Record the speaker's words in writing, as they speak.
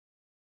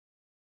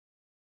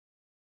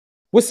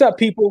What's up,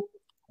 people?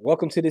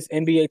 Welcome to this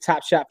NBA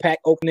Top Shot Pack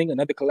opening,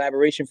 another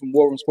collaboration from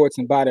War Room Sports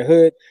and By the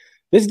Hood.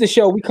 This is the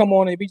show we come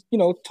on and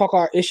talk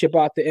our ish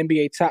about the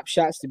NBA Top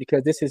Shots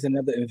because this is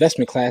another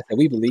investment class that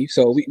we believe.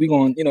 So we're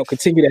going to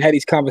continue to have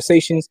these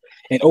conversations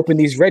and open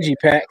these Reggie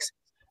packs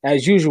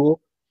as usual.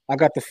 I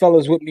got the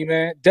fellas with me,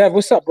 man. Dev,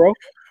 what's up, bro?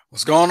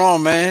 What's going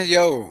on, man?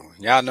 Yo,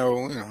 y'all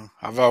know,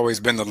 I've always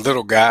been the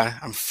little guy.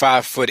 I'm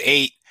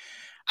 5'8".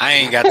 I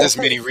ain't got this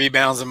many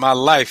rebounds in my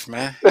life,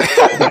 man.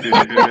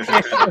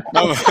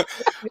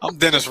 I'm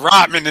Dennis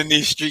Rodman in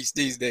these streets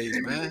these days,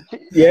 man.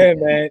 Yeah,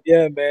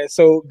 man.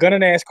 So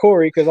gunning ass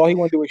Corey, because all he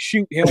want to do is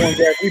shoot. He don't want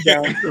to grab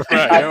rebounds.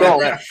 I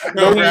don't.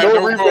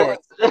 No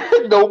rebounds.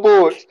 No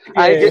boards.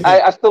 Yeah.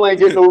 I still ain't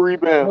getting no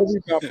rebounds.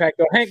 No rebound pack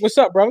though. Hank, what's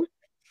up, brother?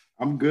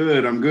 I'm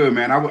good,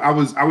 man. I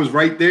was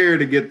right there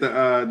to get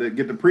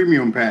the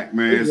premium pack,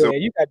 man. Yeah, so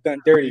you got done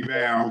dirty,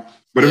 man.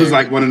 But it was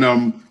like one of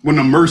them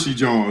Mercy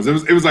Jones. It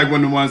was like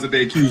one of the ones that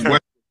they accused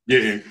West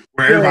getting,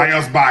 where everybody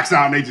else box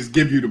out and they just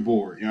give you the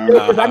board. You know?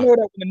 Because I know that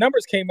when the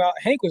numbers came out,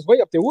 Hank was way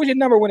up there. What was your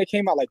number when it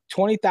came out? Like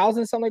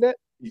 20,000, something like that?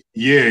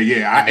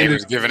 Yeah. I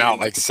was giving out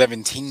like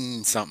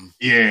 17 something.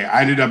 Yeah,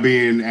 I ended up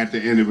being at the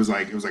end. It was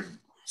like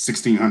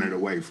 1,600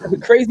 away from. The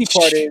crazy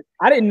part is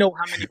I didn't know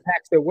how many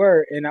packs there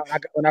were, and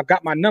when I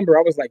got my number,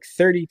 I was like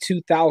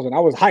 32,000. I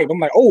was hyped. I'm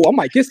like, oh, I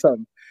might get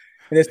something.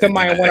 And then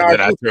somebody went out.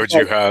 I told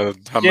you how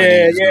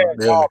many. Yeah.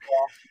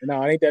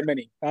 No, it ain't that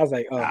many. I was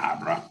like, oh,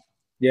 bro.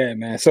 Yeah,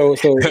 man. So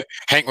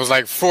Hank was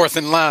like fourth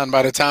in line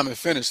by the time it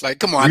finished. Like,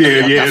 come on,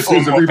 as soon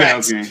as the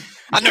rebounds game.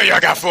 I know y'all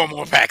got 4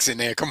 more packs in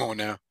there. Come on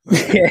now.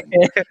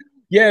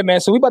 Yeah,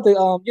 man. So we about to,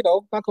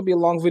 not gonna be a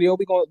long video.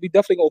 We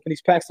definitely gonna open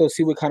these packs to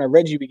see what kind of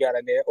Reggie we got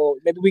in there, or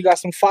maybe we got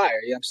some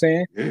fire. You know what I'm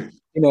saying? Yeah.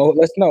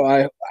 Let's know.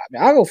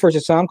 I'll go first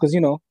this time because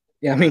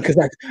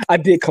because I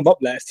did come up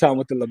last time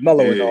with the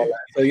LaMelo and all that.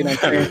 So you know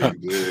what I'm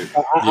saying?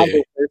 I'll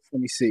go first.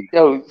 Let me see.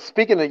 Yo,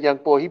 speaking of young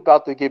boy, he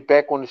about to get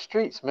back on the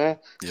streets, man.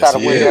 Yes, Try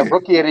to win that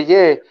Rookie of the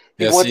Year.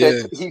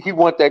 He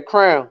want that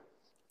crown.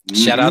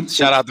 Shout out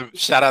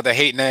to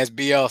hating ass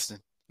B.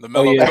 Austin.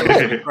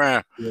 LaMelo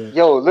crown. Yeah.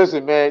 Yo,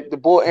 listen, man. The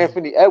boy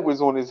Anthony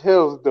Edwards on his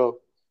heels though.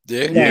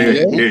 Yeah.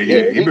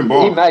 He been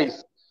balling. He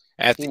nice.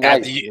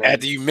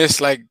 After you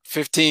miss like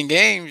 15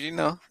 games,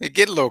 it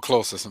get a little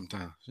closer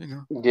sometimes,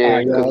 Yeah,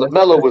 because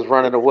LaMelo was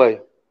running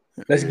away.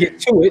 Let's get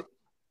to it.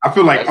 I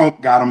feel like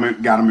Unc got him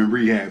in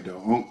rehab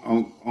though.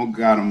 Unc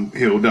got him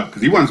healed up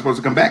because he wasn't supposed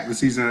to come back this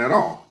season at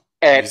all.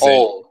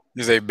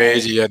 You say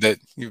Beige,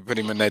 you put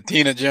him in that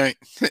Tina joint.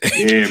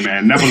 Yeah,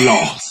 man, never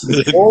lost. I'm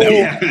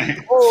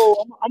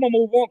gonna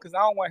move on because I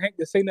don't want Hank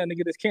to say nothing to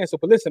get this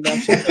canceled. But listen,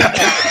 man,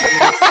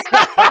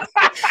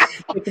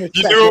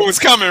 you knew it was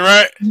coming,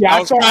 right? Yeah, I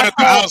was trying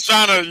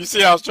to. You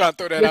see, I was trying to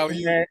throw that out.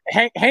 Man,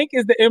 Hank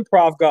is the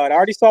improv god. I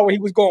already saw where he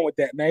was going with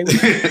that, man. He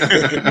was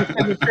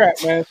in the trap,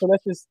 man. So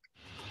let's just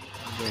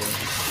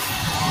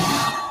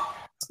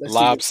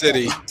Lob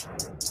City.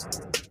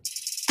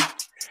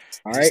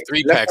 All right,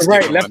 left to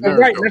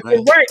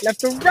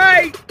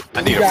right.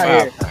 I need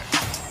a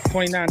 5.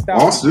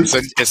 29,000.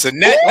 It's a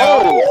net.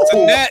 No, it's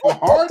a net.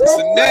 It's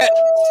a net.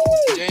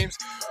 James,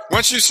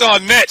 once you saw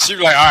nets,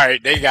 you're like, all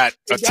right, they got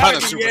a ton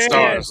of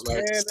superstars.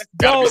 Let's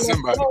gotta be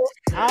somebody. Go.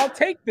 I'll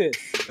take this.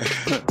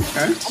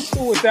 I'm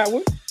cool with that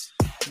one.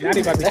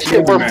 That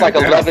shit worth like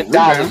 $11.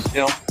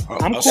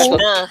 I'm cool.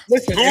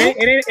 Listen,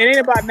 it ain't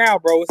about now,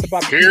 bro. It's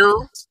about here.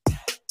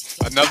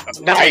 Another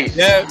nice.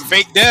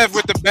 Fake Dev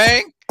with the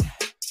bang.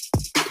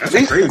 That's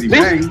a crazy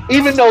bang.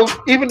 Even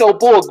though,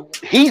 boy,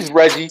 he's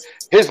Reggie.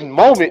 His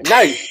moment,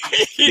 nice.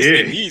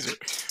 he's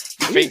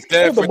fake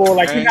Dev with the ball,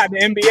 bang. He got the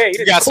NBA.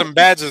 You got some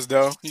badges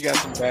though. You got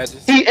some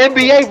badges. He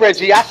NBA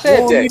Reggie. I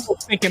said that.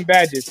 Thinking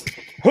badges.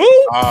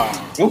 Who?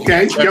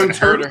 Okay, young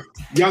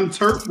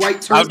Turk,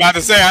 white Turk. I was about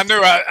to say. I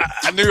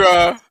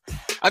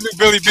knew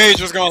Billy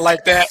Beige was gonna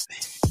like that.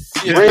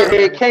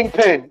 Redhead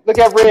Kingpin. Look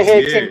at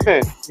Redhead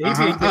Kingpin. Get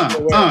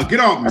off me. Get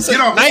off me.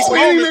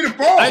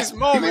 Nice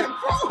moment.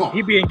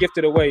 He being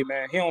gifted away,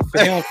 man. He don't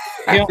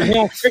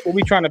fit what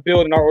we trying to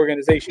build in our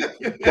organization.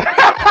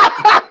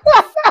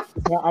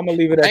 I'm gonna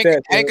leave it at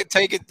that. Hank could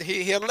take it.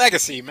 He a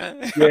legacy, man.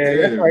 Yeah,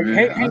 that's right.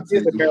 Hank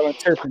is a Maryland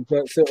Turpin,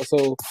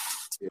 so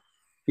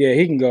yeah,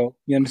 he can go.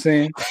 You know what I'm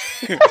saying?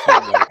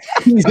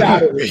 He's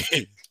out of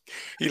it.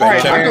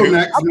 Right,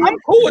 I'm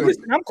cool with this.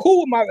 I'm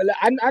cool with my.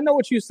 I know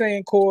what you're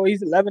saying, Corey.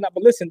 He's 11 up,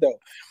 but listen though.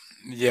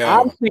 Yeah,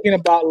 I'm thinking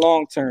about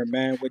long term,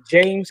 man. When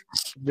James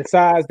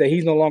decides that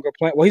he's no longer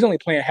playing, well, he's only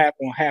playing half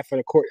of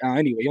the court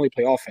anyway. He only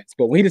play offense,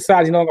 but when he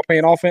decides he's no longer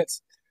playing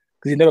offense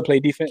because he never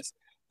played defense,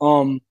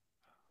 I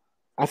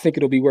think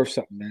it'll be worth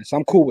something, man. So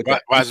I'm cool with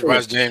that. Why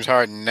is James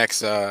Harden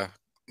next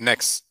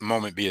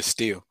moment be a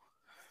steal?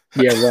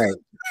 Yeah, right.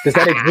 Does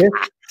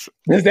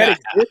that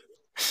exist?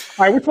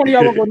 All right, which one of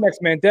y'all want to go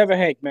next, man? Dev or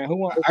Hank, man? Who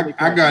wants?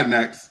 I got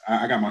next.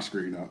 I got my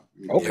screen up.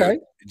 Okay.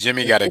 Yeah.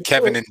 Jimmy got a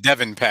Kevin and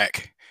Devin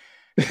pack.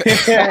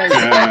 Kevin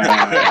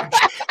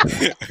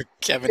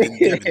and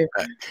Devin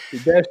pack.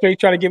 Dev straight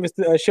trying to give us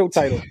the show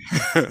title.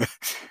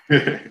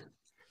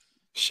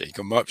 Shake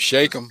 'em up,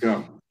 shake 'em.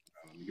 Go.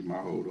 Let me get my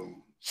hold on.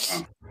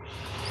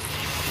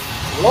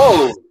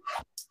 Whoa.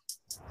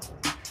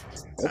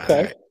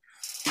 Okay.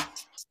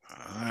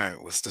 All right.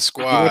 What's the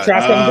You gonna squad? try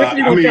something different?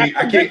 You gonna try I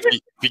something can't.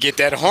 different? If you get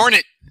that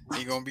Hornet,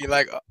 you're gonna be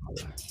like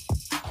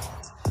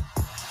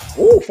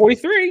Ooh,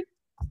 43.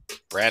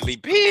 Bradley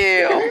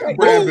Beal.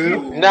 Brad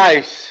Bill.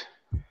 Nice.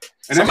 And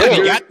that's Somebody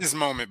good. got this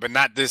moment, but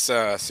not this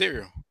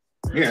cereal.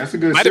 Yeah, that's a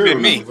good. Might have serial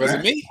been me. number Was for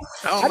it that. me?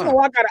 I know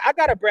I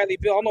got a Bradley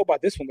Bill. I don't know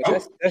about this one,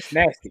 but that's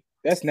nasty.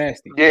 That's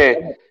nasty. Yeah,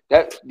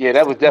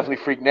 that was definitely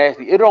freak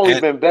nasty. It'd only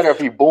And- been better if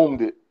he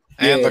boomed it.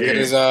 And look Yeah. at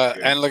his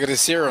and look at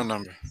his serial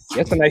number.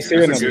 That's a nice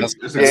serial That's a number.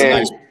 good. That's a Yeah.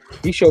 good pull.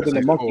 He showed them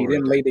That's the a monkey, cool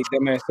then laid their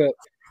dumb ass up.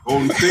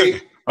 Golden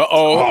State.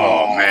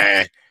 Oh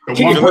man, The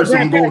Can one you person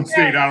put on that Golden back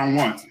State I don't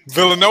want.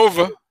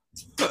 Villanova.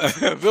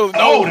 Villanova.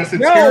 Oh, that's a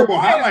No, terrible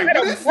man, highlight. that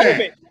What was is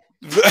moment.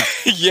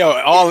 that?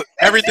 Yo,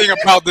 everything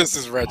about this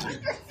is Reggie.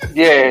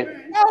 Yeah.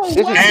 No, This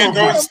is wow. And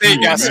Golden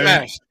State got Man.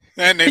 smashed.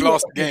 And they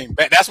lost the game.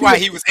 That's why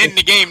he was in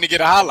the game to get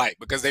a highlight,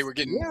 because they were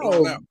getting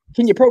blown Yo, out.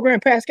 can you program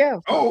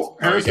Pascal? Oh,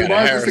 Harrison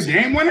got a Barnes is a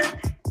game winner.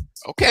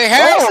 Okay,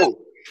 Harrison. Oh,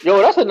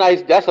 yo, that's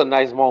a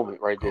nice moment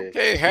right there.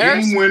 Okay, Game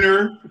Harrison.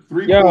 winner,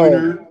 Yo,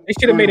 3-pointer. they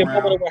should have made a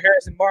moment when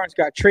Harrison Barnes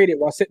got traded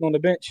while sitting on the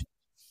bench.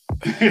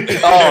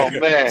 Oh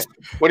man,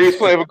 when he was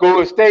playing for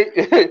Golden State.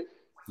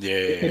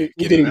 Yeah, He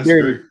get did him, it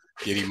dirty. great.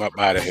 get him up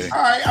out of here.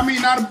 All right, I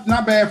mean,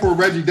 not bad for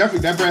Reggie. Definitely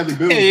that Bradley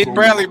Bill. Hey,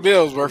 Bradley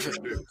Bill's worth it.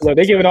 Look,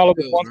 they giving all of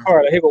us Bills, one man.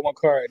 card. Here go one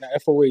card. Now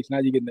FOH. Now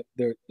you get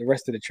the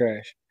rest of the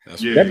trash.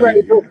 That's Yeah. That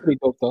Bradley Bill pretty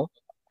dope though.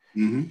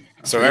 Mm-hmm.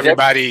 So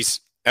everybody's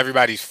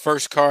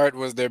first card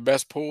was their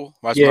best pool.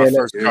 Watch Yeah, my that-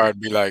 first card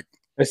be like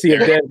Let's see if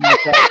Desmond.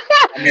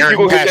 Eric You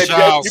gonna get that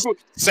Paschal's you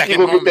second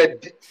gonna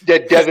moment. get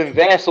that Devin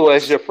Vassell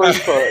as your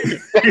first card.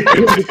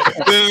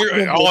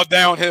 All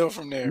downhill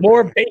from there.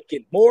 More man.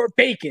 bacon. More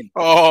bacon.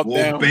 All More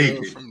downhill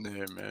bacon. from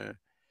there, man.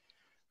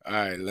 All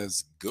right,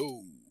 let's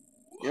go.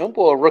 Young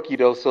boy a rookie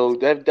though, so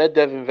that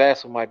Devin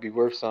Vassell might be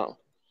worth something.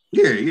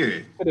 Yeah.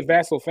 For the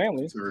Vassal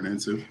family. Turn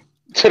into.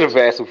 To the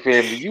Vassell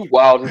family, you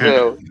wild as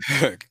hell.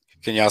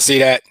 Can y'all see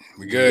that?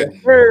 We good?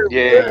 Yes, sir.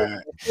 Yeah.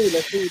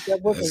 Let's see what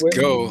that working Let's with.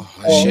 go.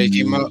 Let's shake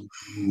him up.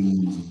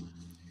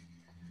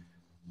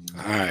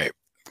 All right,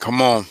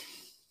 come on.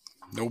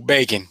 No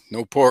bacon,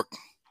 no pork.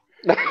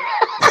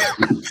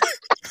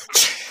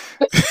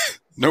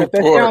 No Let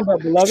that pork. sound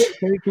up, beloved.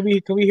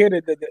 Can we hear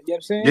the you know what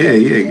I'm saying? Yeah.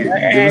 Give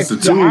us the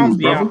Add tunes,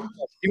 ambiance. brother.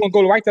 You gonna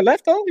go right to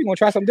left though? You gonna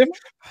try something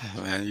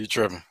different? Man, you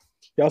tripping.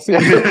 Y'all see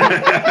what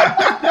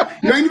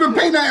You ain't even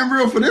pay nothing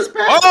real for this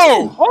pack.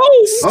 Oh,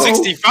 Oh,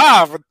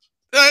 65.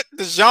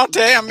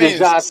 DeJounte, I mean,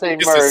 DeJounte it's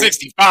a Murray.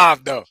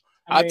 65 though.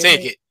 I'll mean,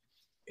 take it.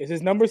 Is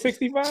his number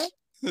 65?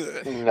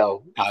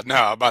 No. No,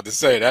 I'm about to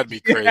say that'd be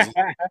crazy.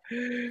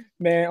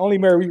 Man, only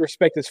Murray we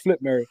respect is Flip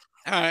Murray.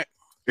 All right,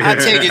 I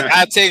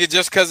take it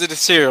just because of the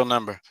serial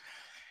number.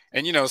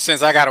 And you know,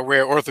 since I gotta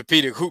wear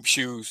orthopedic hoop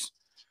shoes,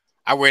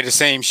 I wear the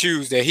same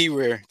shoes that he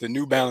wear, the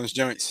New Balance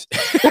joints.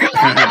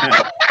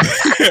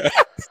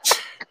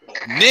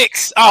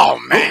 Knicks. Oh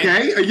man.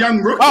 Okay, a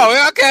young rookie.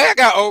 Oh, okay. I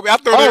got Obi. I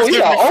thought they was he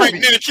giving me got Frank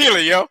Obi.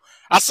 Ninikila, yo.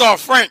 I saw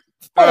Frank.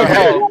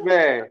 Oh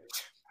man.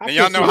 And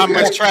y'all know how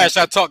much trash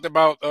I talked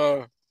about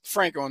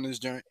Frank on this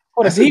joint.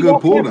 Oh, That's does a he good go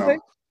pull, first, though. eh?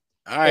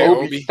 All right,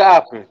 Obi Obi.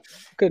 stopping.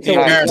 Couldn't He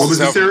tell embarrassed him. What's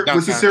the himself.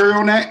 what's the serial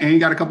on that? And he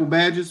got a couple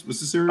badges. What's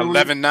the serial? on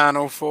that?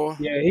 11904.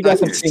 Yeah, he got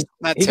some. Nice.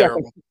 Not He got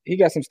terrible. some. He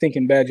got some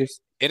stinking badges.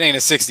 It ain't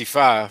a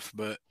 65,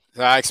 but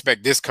I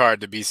expect this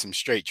card to be some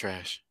straight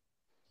trash.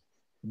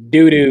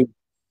 Doo doo.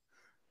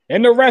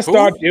 And the rest Who?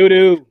 are doo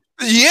doo.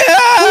 Yeah,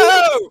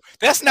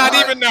 that's not All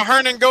right. even the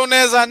Hernan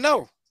Gomez I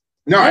know.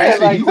 No, Yeah,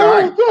 actually, like, he's who all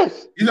right. is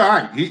this? He's all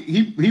right.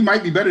 He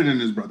might be better than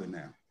his brother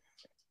now.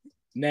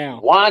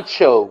 Now,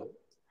 Wancho.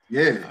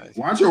 Yeah,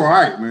 Wancho, all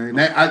right,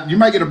 man. You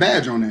might get a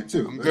badge on that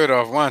too. I'm good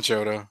off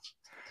Wancho though.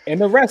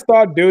 and the rest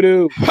are doo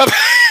doo.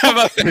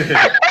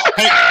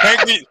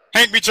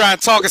 Hank be trying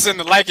to talk us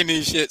into liking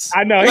these shits.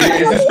 I know. To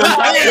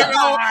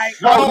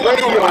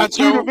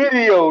the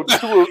video.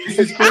 It's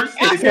his first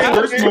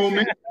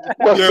moment.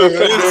 What's Yeah, the it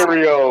is.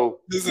 scenario?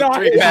 This is No, a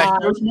three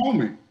pack. First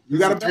moment. You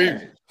got a Three.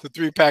 badge. It's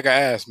a 3-pack of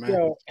ass, man.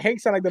 Yo, Hank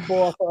sound like the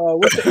boy off,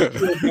 what's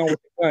the doing with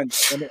the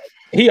guns? And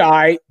he all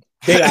right.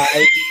 They all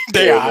right.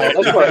 They Yeah,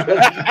 all right.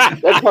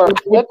 That card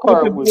With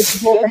was. the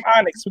boy from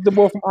Onyx. With the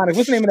boy from Onyx.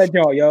 What's the name of that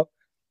joint, yo?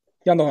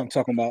 Y'all know what I'm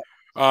talking about.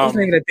 What's the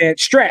name of that damn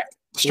Strap?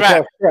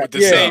 Strap Strap. with the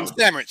Yeah. same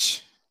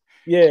sandwich.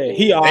 Yeah,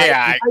 he all They right.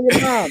 all right. How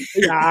your mom?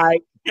 He all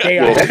right. They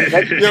all Yeah,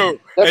 right. Yo,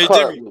 that hey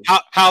card Jimmy,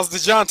 was- how's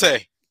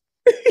DeJounte?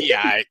 He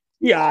all right.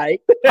 He all right.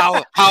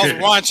 How's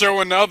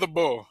Wancho and the other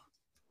bull?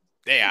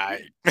 They all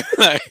right.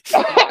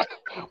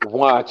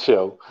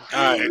 Wancho. All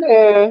right.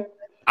 Yeah.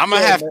 I'm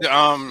gonna Yeah, have man. to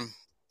I'm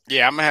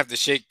gonna have to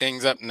shake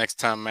things up next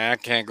time, man. I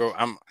can't go.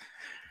 I'm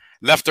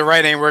left or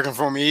right ain't working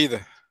for me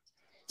either.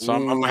 So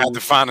I'm gonna have to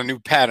find a new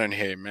pattern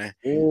here, man.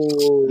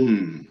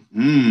 Ooh,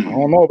 I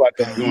don't know about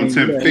that. You gonna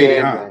tempt Yeah. fate,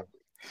 Yeah, huh?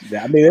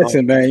 man. I mean,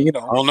 listen, man. You know,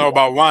 I don't know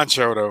about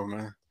Wancho though,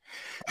 man.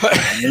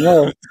 I don't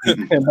know.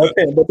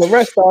 but the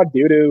rest are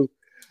doo doo.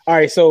 All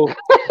right, so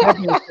that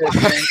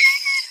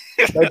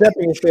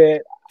being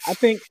said, I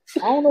think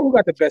I don't know who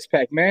got the best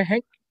pack, man.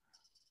 Hank.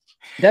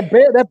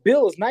 That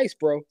bill is nice,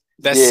 bro.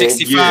 That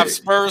 65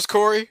 Spurs,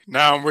 Corey.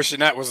 Now I'm wishing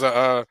that was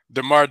a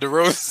DeMar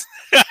DeRozan.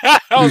 I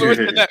was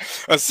wishing that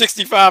a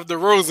 65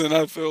 DeRozan.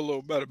 I feel a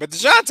little better. But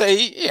DeJounte,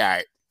 he all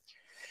right.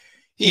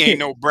 He ain't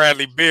no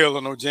Bradley Beal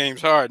or no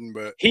James Harden,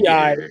 but he all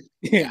right.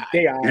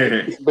 They all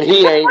right. But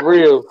he ain't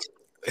real.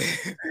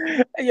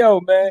 Yo,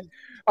 man.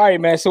 All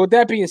right, man. So with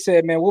that being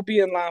said, man, we'll be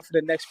in line for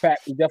the next pack.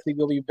 We definitely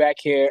will be back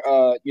here.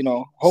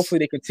 Hopefully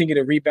they continue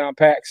to rebound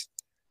packs.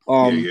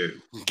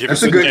 Give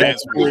us a good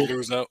chance before we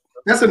lose out.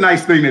 That's a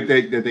nice thing that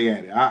they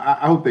added.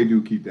 I hope they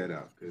do keep that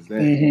up.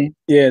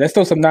 Yeah, let's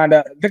throw some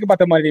 $9. Think about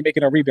the money they're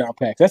making on rebound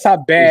packs. That's how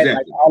bad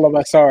like all of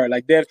us are.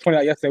 Like Dev pointed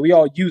out yesterday, we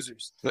all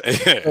users.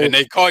 And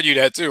they called you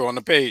that too on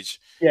the page.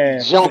 Yeah,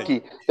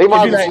 junkie. They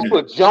might as well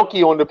put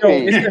junkie on the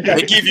page.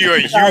 They give you a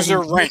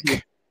user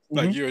rank,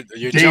 like your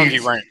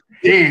junkie rank.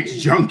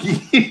 Dance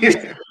junkie.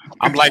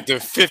 I'm like the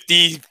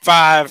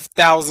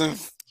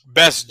 55,000th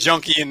best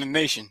junkie in the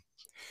nation.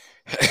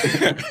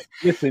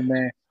 Listen,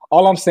 man.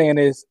 All I'm saying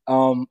is,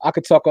 I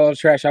could talk all the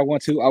trash I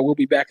want to. I will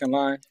be back in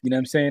line. You know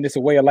what I'm saying? It's a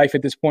way of life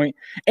at this point.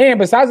 And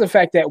besides the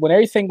fact that when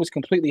everything was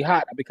completely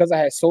hot, because I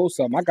had sold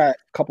some, I got a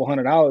couple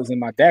 $100 in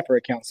my Dapper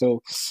account.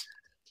 So,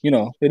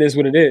 it is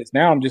what it is.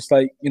 Now I'm just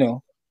like,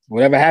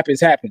 whatever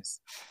happens, happens.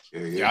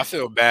 Yeah, I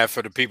feel bad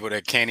for the people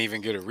that can't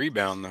even get a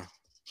rebound though,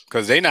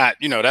 because they not,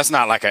 that's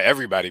not like a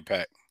everybody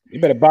pack. You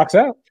better box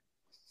out.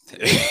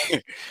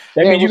 That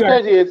means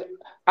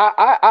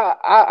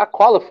I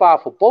qualify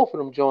for both of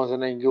them Jones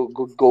and then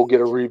go get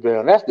a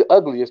rebound. That's the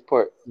ugliest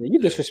part.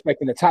 You're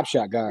disrespecting the Top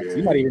Shot guys. You're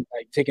not even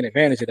taking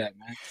advantage of that,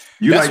 man.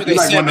 That's what they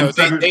said though.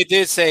 They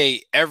did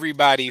say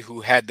everybody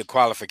who had the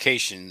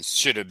qualifications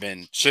should have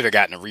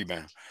gotten a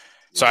rebound.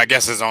 So I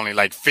guess there's only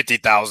like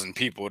 50,000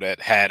 people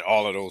that had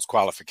all of those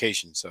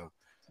qualifications. So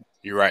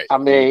you're right. I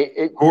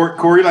mean,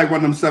 Corey like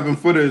one of them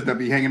 7-footers that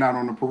be hanging out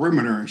on the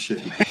perimeter and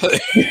shit. You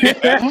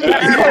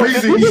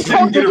just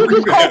called me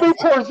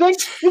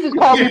Porzingis. You just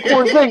called me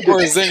Porzingis.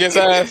 Porzingis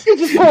ass. You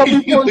just called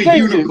me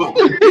Porzingis.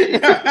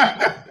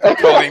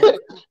 Call him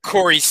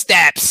Corey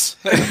Staps.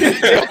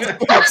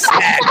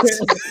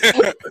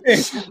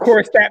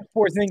 Corey Staps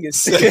Porzingis.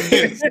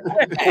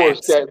 Corey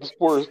Staps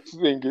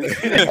Porzingis.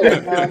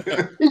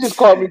 You just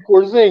called me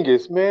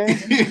Porzingis,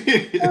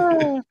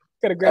 man.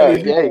 Gotta grab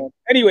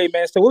Anyway,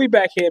 man. So we'll be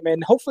back here,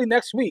 man. Hopefully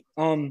next week.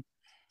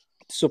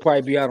 This will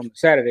probably be out on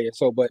Saturday or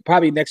so, but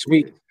probably next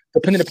week,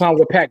 depending upon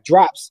what pack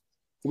drops,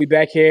 we'll be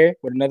back here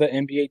with another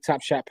NBA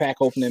Top Shot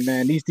pack opening,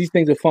 man. These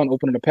things are fun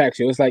opening the packs.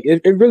 So it's like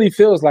it really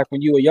feels like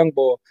when you're a young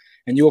boy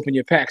and you open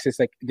your packs, it's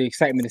like the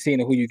excitement of seeing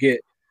who you get.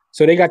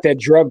 So they got that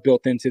drug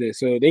built into this.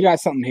 So they got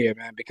something here,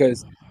 man,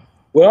 because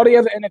with all the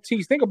other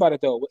NFTs, think about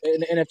it though, in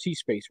the NFT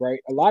space,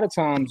 right? A lot of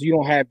times you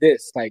don't have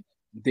this, like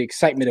the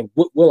excitement of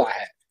what will I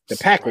have? The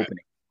pack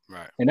opening.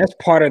 Right. And that's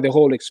part of the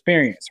whole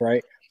experience,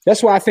 right?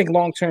 That's why I think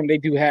long term they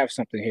do have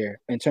something here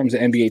in terms of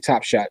NBA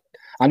Top Shot.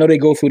 I know they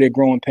go through their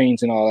growing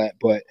pains and all that,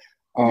 but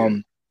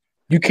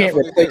you can't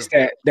replace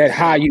that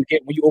high you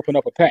get when you open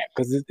up a pack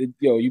because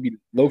you be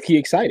low key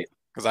excited.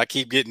 Because I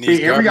keep getting these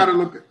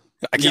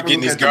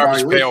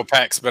garbage pail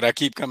packs, but I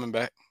keep coming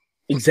back.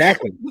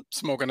 Exactly.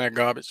 Smoking that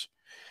garbage.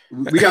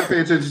 We got to pay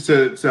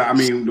attention to I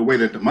mean, the way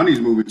that the money's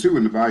moving too,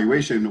 and the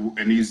valuation,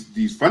 and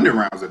these funding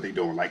rounds that they're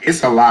doing. Like,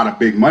 it's a lot of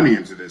big money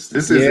into this.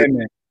 This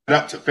isn't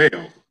set up to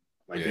fail.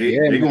 Like,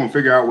 they're going to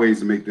figure out ways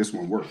to make this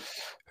one work.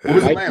 What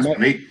was the last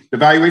one? The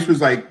valuation was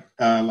like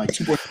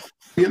 2.5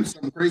 billion,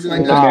 something crazy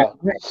like that.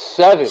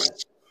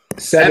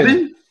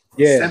 7.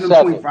 Yeah,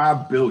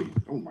 7.5 billion.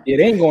 Oh my! Yeah,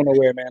 they ain't going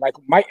nowhere, man. Like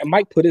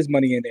Mike put his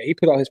money in there. He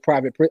put all his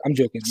private. I'm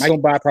joking. Mike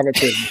don't buy private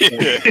prison. So.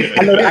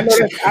 I know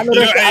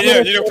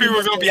people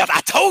are gonna be. I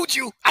told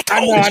you. I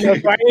know.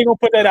 So I ain't gonna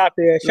put that out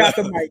there. Shout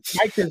out to Mike.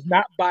 Mike does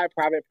not buy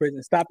private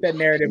prison. Stop that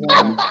narrative.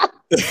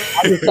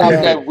 Stop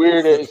that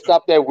weird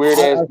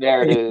ass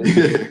narrative.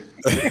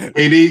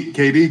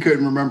 KD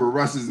couldn't remember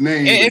Russ's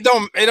name. It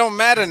don't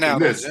matter now.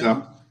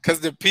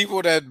 Because the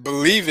people that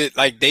believe it,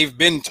 like they've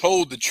been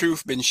told the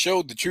truth, been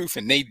showed the truth,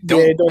 and they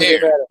don't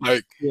care.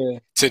 Like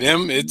to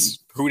them, it's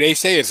who they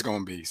say it's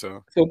gonna be.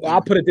 So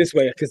I'll put it this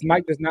way: because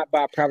Mike does not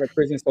buy private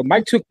prison, so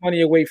Mike took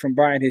money away from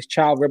buying his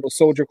child rebel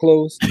soldier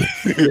clothes.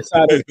 He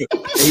decided he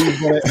was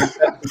going to invest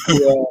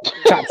into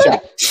Top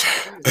Shot.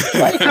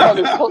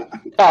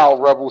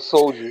 Child rebel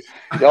soldier.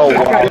 Shout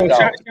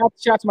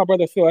out to my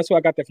brother Phil. That's where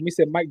I got that from. He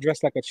said Mike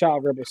dressed like a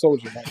child rebel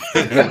soldier.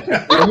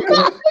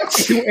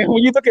 And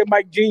when you look at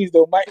Mike jeans,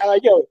 though, Mike, I'm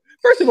like, yo,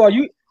 first of all,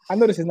 I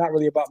know this is not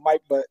really about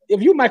Mike, but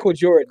if you Michael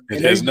Jordan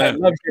and everybody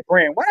loves your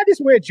brand, why not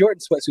just wear a Jordan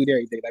sweatsuit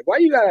every day? Like, why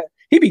you gotta?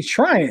 He be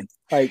trying.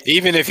 Like,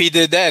 even if he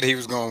did that, he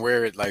was gonna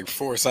wear it like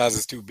 4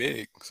 sizes too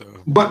big. So,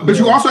 but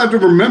you also have to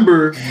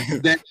remember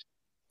that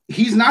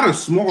he's not a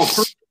small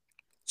person.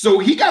 So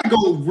he got to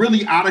go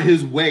really out of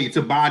his way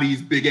to buy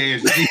these big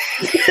ass jeans.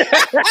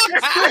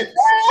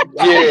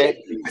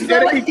 It's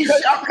not like he's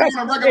shopping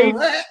on a regular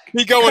rack.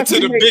 He going to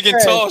the big and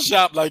tall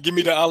shop, like, give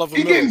me the Oliver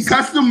Miller. He getting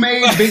custom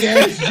made big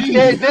ass jeans.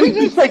 Yeah, did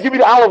he just say, give me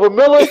the Oliver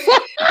Miller?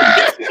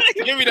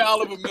 Give me the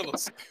Oliver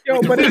Millers. Yo,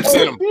 with the but rips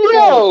in them.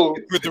 Yo.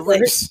 With the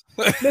rips.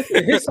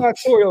 Listen, his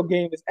sartorial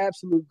game is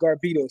absolute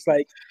garbitos.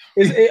 Like,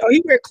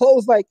 he wear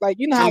clothes like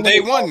you know how from day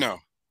one, though.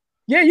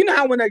 Yeah, you know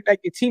how when like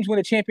the teams win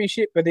a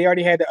championship, but they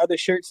already had the other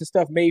shirts and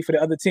stuff made for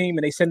the other team,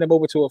 and they send them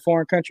over to a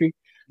foreign country.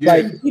 Yeah.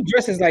 Like he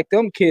dresses like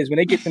them kids when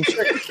they get them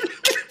shirts.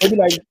 They be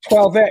like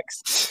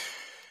 12X.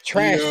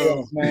 Trash,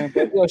 man.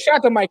 But shout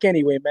out to Mike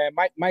anyway, man.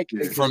 Mike.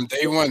 From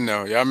day one,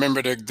 though, y'all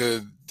remember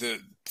the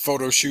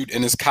photo shoot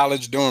in his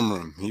college dorm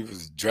room? He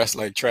was dressed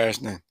like trash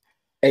then.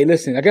 Hey,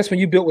 listen, I guess when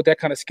you built with that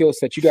kind of skill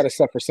set, you got to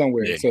suffer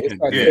somewhere. Yeah. So his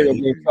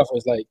game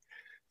suffers, like,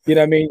 you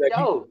know what I mean?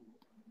 Like,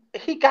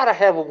 he gotta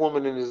have a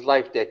woman in his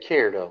life that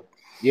care though.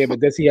 Yeah,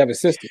 but does he have a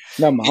sister?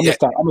 No, man. I'm gonna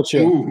stop. I'm gonna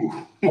chill.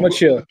 I'm gonna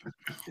chill.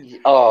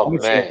 Oh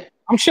man,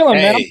 I'm chilling,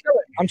 man.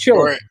 I'm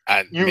chilling.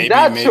 You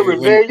not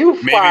chilling, man. You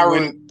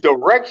firing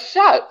direct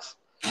shots.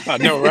 I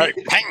know, right?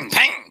 Bang,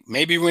 bang.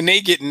 Maybe when they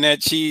getting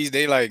that cheese,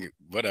 they like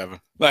whatever.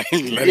 Like,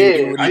 let him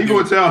do what he do.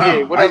 Gonna tell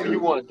him? Whatever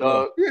you want,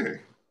 dog. Yeah.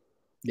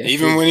 Yeah,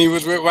 even when he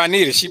was with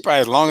Juanita, she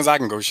probably as long as I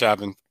can go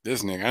shopping.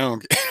 This nigga, I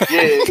don't care.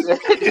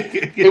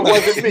 Yeah, it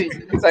wasn't me.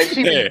 It's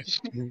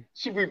like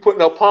she be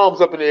putting her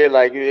palms up in the air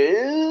like,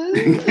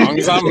 as long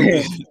as I'm.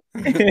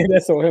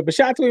 That's on him. But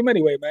shout out to him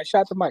anyway, man.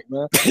 Shout out to Mike,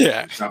 man.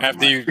 Yeah,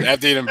 after you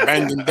done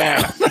banged him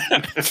down.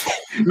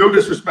 No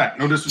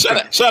disrespect.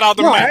 Shout out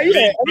to Mike.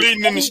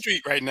 Bleeding in the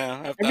street right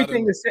now.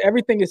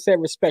 Everything is said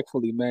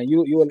respectfully, man.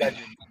 You a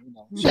legend. You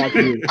know, shout out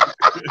to you.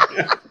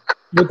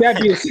 With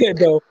that being said,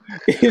 though,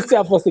 it's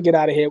time for us to get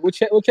out of here.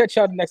 We'll catch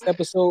y'all the next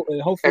episode,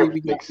 and hopefully we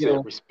get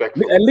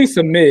at least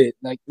a mid.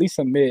 Like,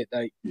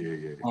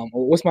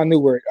 what's my new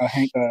word?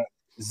 Hank,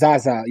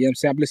 Zaza. You know what I'm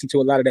saying? I've listened to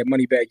a lot of that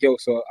Moneybag Yo,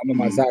 so I'm in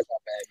my Zaza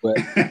bag. But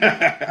you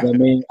know what I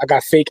mean, I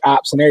got fake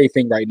ops and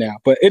everything right now.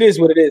 But it is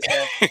what it is,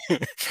 man.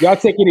 Y'all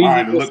take it easy. All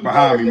right, look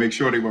behind me, make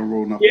sure they were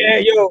rolling up. Yeah,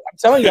 yo, I'm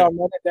telling y'all,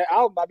 man, that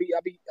album, I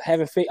be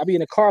having fake. I be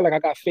in the car like I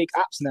got fake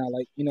ops now.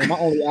 Like, you know, my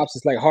only ops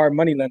is like hard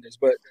money lenders,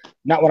 but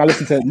not when I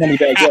listen to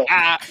Moneybag Yo.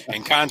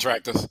 And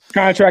contractors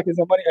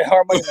and money and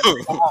hard money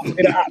lenders.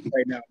 They're the ops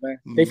right now, man.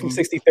 They from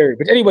 63rd.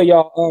 But anyway,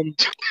 y'all,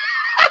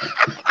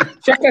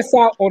 check us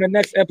out on the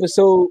next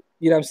episode.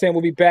 You know what I'm saying?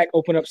 We'll be back,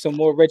 open up some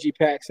more Reggie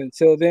packs.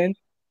 Until then,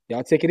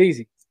 y'all take it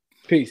easy.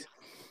 Peace.